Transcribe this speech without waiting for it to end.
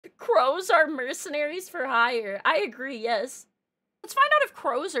Crows are mercenaries for hire. I agree, yes. Let's find out if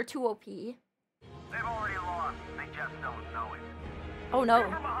crows are too OP. They've already lost. They just don't know it. Oh no.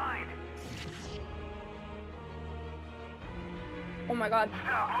 From behind. Oh my god.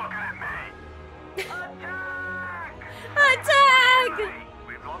 Stop looking at me. Attack! Attack!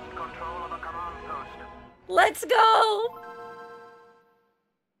 We've lost control of the command post. Let's go!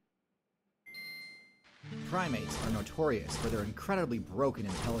 Primates are notorious for their incredibly broken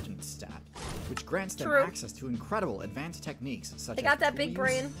intelligence stat, which grants them True. access to incredible advanced techniques such They as got that big tool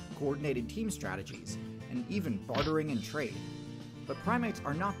use, brain. coordinated team strategies, and even bartering and trade. But primates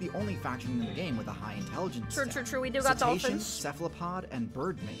are not the only faction in the game with a high intelligence stat. True, we do got Cetaceans, dolphins. cephalopod, and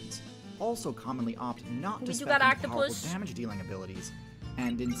birdmanes also commonly opt not to We do spend got on powerful octopus. damage-dealing abilities,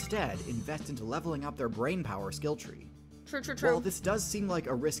 and instead invest into leveling up their brain power skill tree. True. While this does seem like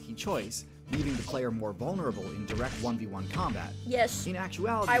a risky choice, leaving the player more vulnerable in direct 1v1 combat, Yes. in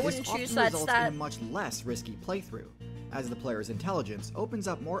actuality, I this wouldn't often choose that results stat. in a much less risky playthrough, as the player's intelligence opens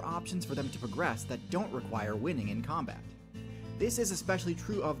up more options for them to progress that don't require winning in combat. This is especially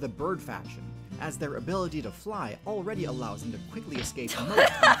true of the bird faction, as their ability to fly already allows them to quickly escape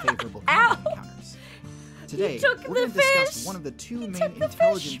most unfavorable combat encounters. Today, took we're going the to discuss fish! one of the two main took the fish!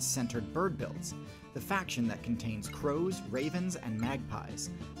 intelligence-centered bird builds, the faction that contains crows, ravens, and magpies,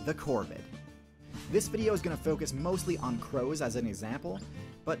 the corvid. This video is going to focus mostly on crows as an example,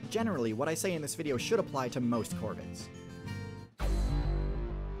 but generally what I say in this video should apply to most corvids.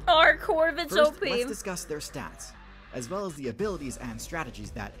 Our corvids First, OP. let's discuss their stats, as well as the abilities and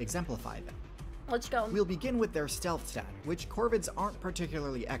strategies that exemplify them. Let's go. We'll begin with their stealth stat, which corvids aren't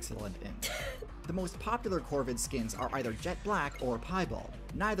particularly excellent in. The most popular corvid skins are either jet black or piebald,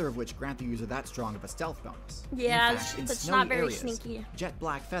 neither of which grant the user that strong of a stealth bonus. Yeah, In fact, in that's snowy not very areas, sneaky. jet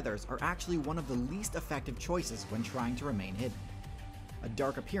black feathers are actually one of the least effective choices when trying to remain hidden. A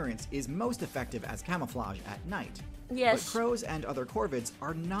dark appearance is most effective as camouflage at night. Yes. But crows and other corvids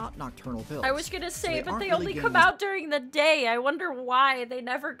are not nocturnal builds. I was gonna say, so but aren't they really only getting come out during the day. I wonder why they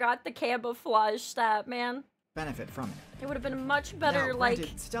never got the camouflage stat, man. benefit from it. It would have been much better, Now, like,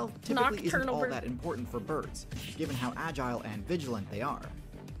 granted, stealth typically isn't nocturnal all bird. that important for birds, given how agile and vigilant they are.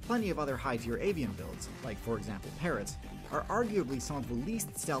 Plenty of other high-tier avian builds, like for example parrots, are arguably some of the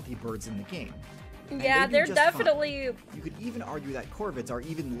least stealthy birds in the game. And Yeah, they do they're just definitely. fine. You could even argue that corvids are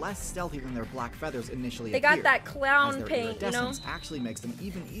even less stealthy than their black feathers initially They appear, got that as clown their paint, you know? iridescence actually makes them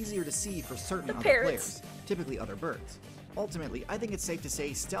even easier to see for certain The other parrots. players, typically other birds. Ultimately, I think it's safe to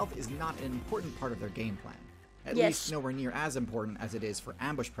say stealth is not an important part of their game plan. At Yes. least nowhere near as important as it is for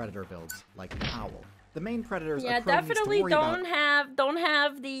ambush predator builds like the owl. The main predators Yeah, a crow needs to definitely worry don't about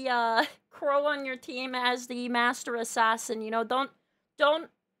have the crow on your team as the master assassin. You know, don't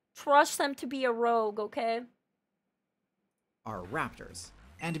trust them to be a rogue. Okay. are raptors.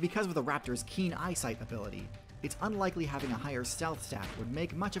 And because of the raptor's keen eyesight ability, it's unlikely having a higher stealth stat would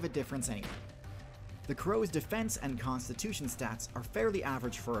make much of a difference anyway. The crow's defense and constitution stats are fairly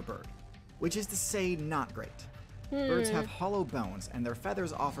average for a bird, which is to say not great. Birds have hollow bones, and their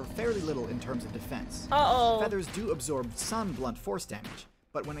feathers offer fairly little in terms of defense. Uh-oh. Feathers do absorb some blunt force damage,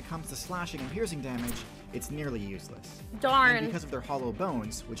 but when it comes to slashing and piercing damage, it's nearly useless. Darn. And because of their hollow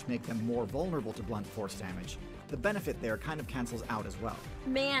bones, which make them more vulnerable to blunt force damage, the benefit there kind of cancels out as well.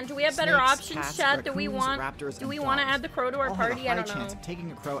 Man, do we have better Snakes, options, cats, Chad? Do we raccoons, want? raptors, Do and we want to dogs add the crow to our all have party? a I high don't chance know. of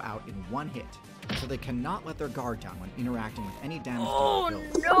taking a crow out in one hit, so they cannot let their guard down when interacting with any damage Oh dealing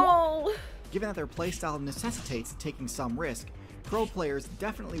builds. no! Given that their playstyle necessitates taking some risk, crow players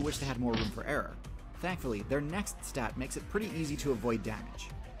definitely wish they had more room for error. Thankfully, their next stat makes it pretty easy to avoid damage.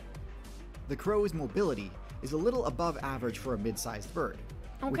 The crow's mobility is a little above average for a mid-sized bird.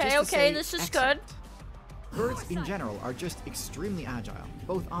 which Okay, is to okay, say this is excellent. good. Birds in general are just extremely agile,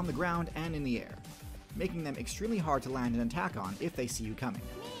 both on the ground and in the air, making them extremely hard to land an attack on if they see you coming.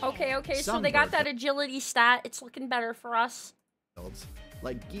 Okay, so Some they got birds- that agility stat. It's looking better for us. Builds,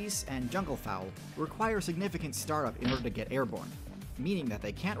 like geese and junglefowl, require significant startup in order to get airborne, meaning that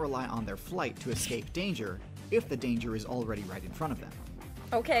they can't rely on their flight to escape danger if the danger is already right in front of them.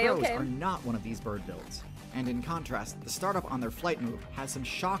 Okay, Crows okay. are not one of these bird builds, and in contrast, the startup on their flight move has some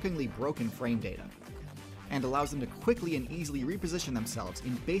shockingly broken frame data, and allows them to quickly and easily reposition themselves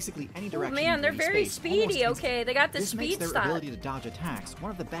in basically any Oh direction. man, in they're 3D very space almost speedy. instantly. Okay, they got the This makes speed their stat. ability to dodge attacks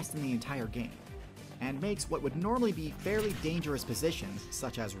one of the best in the entire game, and makes what would normally be fairly dangerous positions,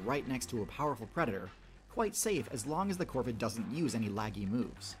 such as right next to a powerful predator, quite safe as long as the corvid doesn't use any laggy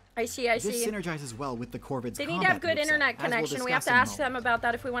moves. I see. This synergizes well with the corvid's They need to combat have good moveset, internet as we'll connection. We have discuss to in a ask them moment. about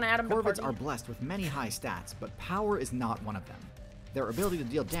that if we want to add them to Corvids party. are blessed with many high stats, but power is not one of them. Their ability to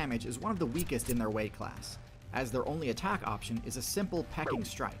deal damage is one of the weakest in their weight class, as their only attack option is a simple pecking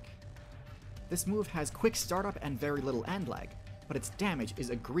strike. This move has quick startup and very little end lag, but its damage is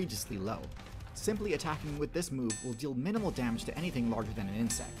egregiously low. Simply attacking with this move will deal minimal damage to anything larger than an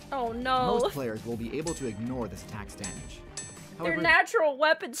insect. Oh no. Most players will be able to ignore this attack's damage. Their However, natural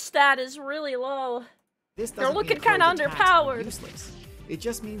weapon stat is really low. this they're doesn't looking mean Crow's kinda attacks are underpowered. useless. It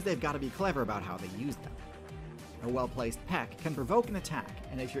just means they've got to be clever about how they use them. A well-placed peck can provoke an attack,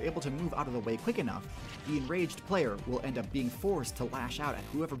 and if you're able to move out of the way quick enough, the enraged player will end up being forced to lash out at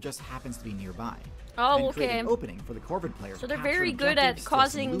whoever just happens to be nearby. Oh, and create okay. an opening for the Corvid player So to they're capture very good at objectives, steal some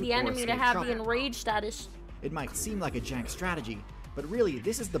causing loot, the or enemy to escape have trouble. the enraged status. It might seem like a jank strategy, but really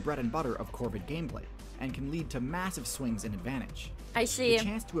this is the bread and butter of Corvid gameplay, and can lead to massive swings in advantage. I see. The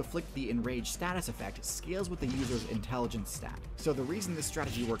chance to afflict the enraged status effect scales with the user's intelligence stat. So the reason this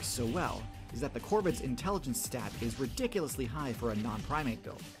strategy works so well is that the Corvid's intelligence stat is ridiculously high for a non-primate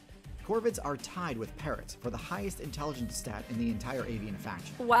build. Corvids are tied with parrots for the highest intelligence stat in the entire avian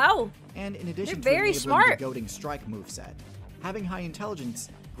faction. Wow. And in addition They're to very enabling smart. the goading strike moveset, having high intelligence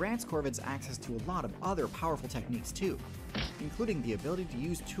grants Corvids access to a lot of other powerful techniques too, including the ability to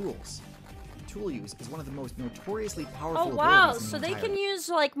use tools. Tool use is one of the most notoriously powerful Oh wow, abilities in so the they entire can use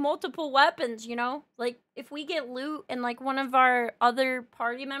like multiple weapons, you know? Like if we get loot and like one of our other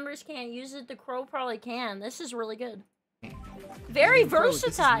party members can't use it, the crow probably can. This is really good. game. Very In crows,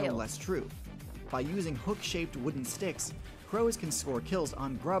 this is no versatile. less true. By using hook-shaped wooden sticks, crows can score kills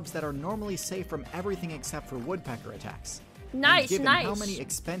on grubs that are normally safe from everything except for woodpecker attacks. And Nice, given nice. how many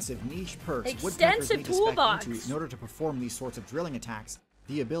expensive niche perks woodpeckers Extensive need to spec toolbox. into in order to perform these sorts of drilling attacks,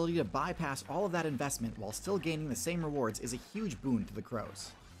 the ability to bypass all of that investment while still gaining the same rewards is a huge boon to the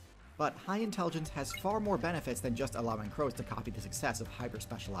crows. But high intelligence has far more benefits than just allowing crows to copy the success of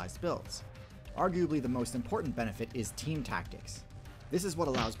hyper-specialized builds. Arguably the most important benefit is team tactics. This is what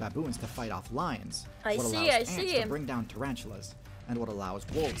allows baboons to fight off lions, I what see, allows I ants see. to bring down tarantulas, and what allows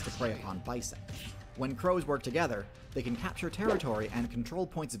wolves to prey upon bison. When crows work together, they can capture territory and control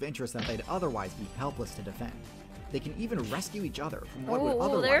points of interest that they'd otherwise be helpless to defend. They can even rescue each other from what would Ooh,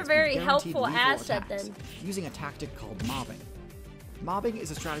 otherwise they're a very be guaranteed helpful lethal asset attacks, then. using a tactic called mobbing. Mobbing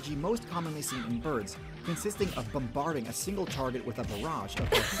is a strategy most commonly seen in birds, consisting of bombarding a single target with a barrage of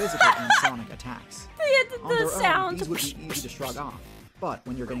both physical and sonic attacks. On The their sound. own, these would be easy to shrug off, but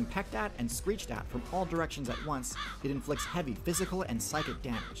when you're getting pecked at and screeched at from all directions at once, it inflicts heavy physical and psychic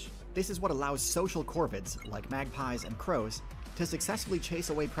damage. This is what allows social corvids, like magpies and crows, to successfully chase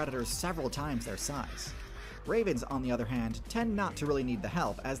away predators several times their size. Ravens, on the other hand, tend not to really need the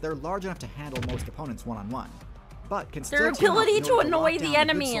help, as they're large enough to handle most opponents one-on-one, but can Their still team up ability in to order annoy lock the down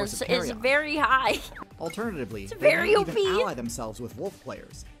a good enemy source is of carry-on. very high. Alternatively, they very may even OP. ally themselves with wolf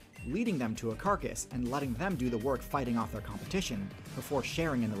players, leading them to a carcass and letting them do the work fighting off their competition before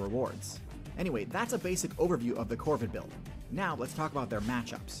sharing in the rewards. Anyway, that's a basic overview of the Corvid build. Now let's talk about their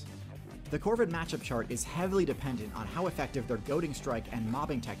matchups. The Corvid matchup chart is heavily dependent on how effective their goading strike and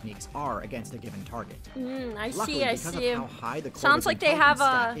mobbing techniques are against a given target. I Luckily, see, I because see. of how high the Corvid's Sounds like they have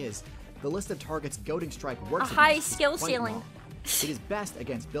intelligence stat is, the list of targets goading strike works a high against is skill quite ceiling. long. It is best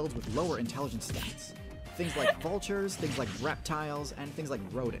against builds with lower intelligence stats. Things like vultures, things like reptiles, and things like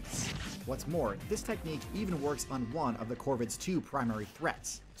rodents. What's more, this technique even works on one of the Corvid's two primary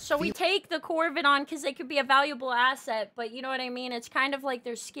threats. So we take the Corvid on because they could be a valuable asset, but you know what I mean? It's kind of like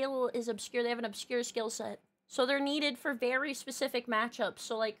their skill is obscure. They have an obscure skill set. So they're needed for very specific matchups.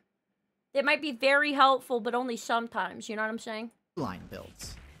 So, like, they might be very helpful, but only sometimes. You know what I'm saying? Line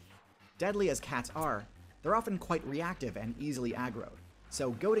builds. Deadly as cats are, they're often quite reactive and easily aggroed,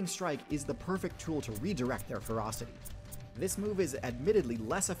 so Goading Strike is the perfect tool to redirect their ferocity. This move is admittedly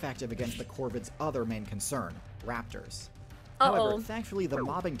less effective against the Corvid's other main concern, raptors. However, thankfully the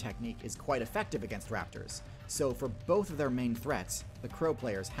mobbing technique is quite effective against raptors, so for both of their main threats, the crow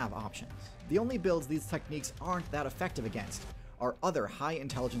players have options. The only builds these techniques aren't that effective against are other high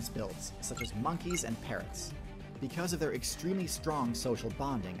intelligence builds, such as monkeys and parrots. Because of their extremely strong social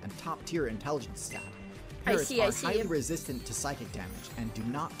bonding and top-tier intelligence stat, parrots I are see. highly resistant to psychic damage and do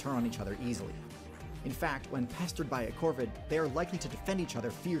not turn on each other easily. In fact, when pestered by a corvid, they are likely to defend each other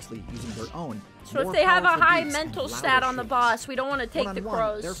fiercely using their own. So more if they have a powerful high beaks and mental louder stat on the shrieks. boss, we don't want to take the One-on-one,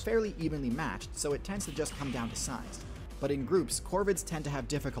 crows. they're fairly evenly matched, so it tends to just come down to size. But in groups, corvids tend to have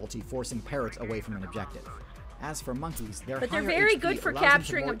difficulty forcing parrots away from an objective. As for monkeys, their But they're higher very HP good for allows them to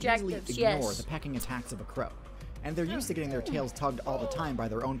capturing more easily objectives, ignore yes. the pecking attacks of a crow. And they're used to getting their tails tugged all the time by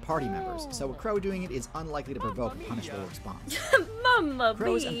their own party members, so a crow doing it is unlikely to provoke a punishable response. Mamma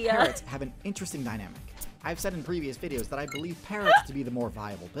Crows and mia. parrots have an interesting dynamic. I've said in previous videos that I believe parrots to be the more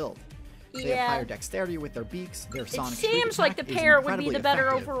viable build. They have higher dexterity with their beaks, their sonic shriek seems like the attack is parrot would be the incredibly better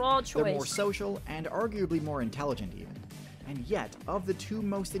effective. overall They're more choice. social and arguably more intelligent even. And yet, of the two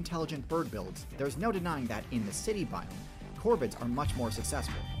most intelligent bird builds, there's no denying that in the city biome, corvids are much more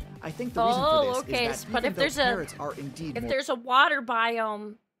successful. I think the reason for this is that but even if though there's parrots are indeed if more there's a water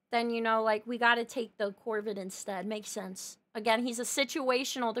biome, then you know, like, we got to take the corvid instead. Makes sense. Again, he's a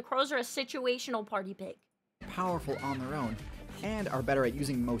situational. The crows are a situational party pig. powerful on their own, and are better at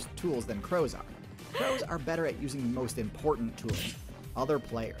using most tools than crows are. Crows are better at using the most important tools, other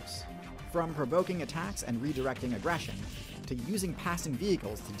players. From provoking attacks and redirecting aggression, to using passing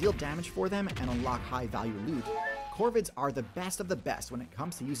vehicles to deal damage for them and unlock high-value loot, corvids are the best of the best when it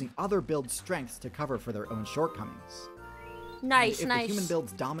comes to using other build strengths to cover for their own shortcomings. Nice, If nice. the human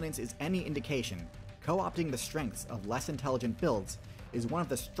build's dominance is any indication, co-opting the strengths of less intelligent builds is one of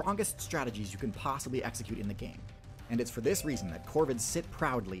the strongest strategies you can possibly execute in the game. And it's for this reason that corvids sit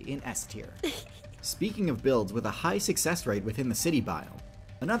proudly in S tier. Speaking of builds with a high success rate within the city biome,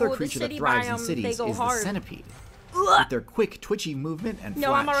 another The creature that city thrives in biome, cities they is go the hard. centipede. With their quick, twitchy movement and No,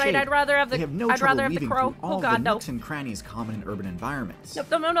 flat I'm alright. shape, I'd rather have the- they have no I'd trouble rather have the weaving crow. through Oh all God, the no. nooks and crannies common in urban environments. Nope,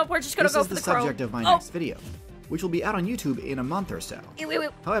 no, we're just gonna This go is for the the crow. subject of my Oh! next video, which will be out on YouTube in a month or so. Ew.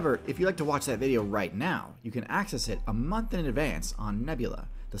 However, if you'd like to watch that video right now, you can access it a month in advance on Nebula,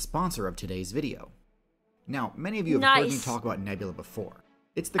 the sponsor of today's video. Now, many of you have heard me Nice. talk about Nebula before.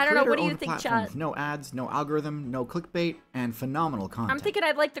 It's the I don't know, what do you creator-owned think, platform chat? with no ads, no algorithm, no clickbait, and phenomenal content. I'm thinking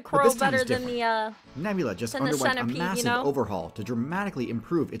I'd like the But crow this time is better than different. the, Nebula just than the underwent a centipede, you massive know? overhaul to dramatically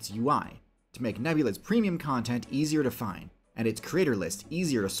improve its UI, to make Nebula's premium content easier to find, and its creator list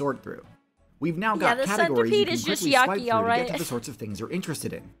easier to sort through. We've now got the categories you centipede can is just quickly swipe yucky, through to get alright? to the sorts of things you're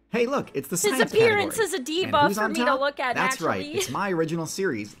interested in. Hey look, it's the His science appearance category. is a And debuff who's for on me to top? look at That's right, naturally. it's my original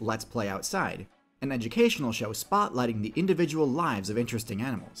series, Let's Play Outside, an educational show spotlighting the individual lives of interesting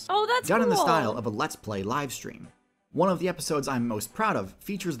animals. Oh, that's Done in the cool. style of a Let's Play live stream. One of the episodes I'm most proud of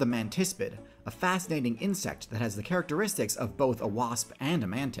features the mantispid, a fascinating insect that has the characteristics of both a wasp and a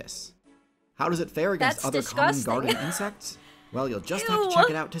mantis. How does it fare against That's other disgusting. common garden insects? Well, you'll just have to Ew, check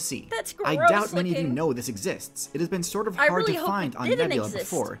it out to see. that's I gross doubt many of you looking. know this exists. It has been sort of I hard really to hope find it on didn't Nebula exist.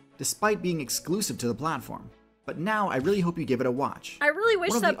 before, despite being exclusive to the platform. But now I really hope you give it a watch. I really wish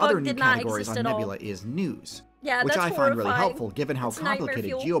One of that the other bug new did not categories exist on at all. Nebula is news, Yeah, which that's I find really horrifying. helpful given how It's nightmare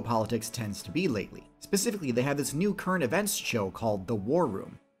complicated fuel. geopolitics tends to be lately. Specifically, they have this new current events show called The War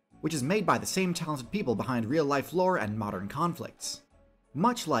Room, which is made by the same talented people behind real-life lore and modern conflicts.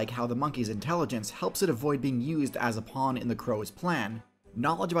 Much like how the monkey's intelligence helps it avoid being used as a pawn in the crow's plan,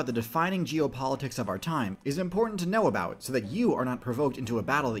 knowledge about the defining geopolitics of our time is important to know about so that you are not provoked into a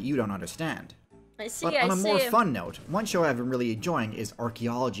battle that you don't understand. I see, But I on a see. more fun note, one show I've been really enjoying is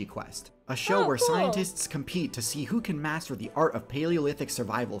Archaeology Quest, a show Oh, where cool. scientists compete to see who can master the art of Paleolithic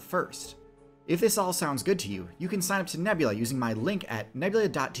survival first. If this all sounds good to you, you can sign up to Nebula using my link at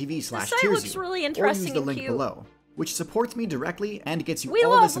nebula.tv/TierZoo, looks really or use interesting the and link cute. below, which supports me directly and gets you We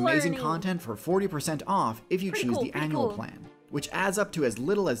all love this amazing learning. content for 40% off if you Pretty choose cool, the pretty annual cool. plan, which adds up to as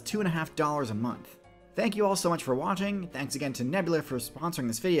little as $2.50 a month. Thank you all so much for watching, thanks again to Nebula for sponsoring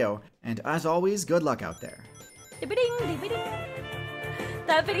this video, and as always, good luck out there. Dibba-ding, dibba-ding.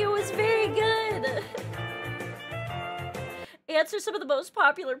 That video was very good. Answer some of the most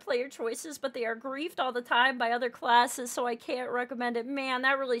popular player choices, but they are griefed all the time by other classes, so I can't recommend it. Man,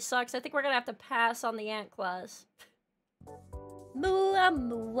 that really sucks. I think we're gonna have to pass on the ant class. Mooah,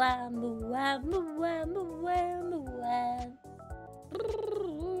 mooah, mooah, mooah, mooah, mooah.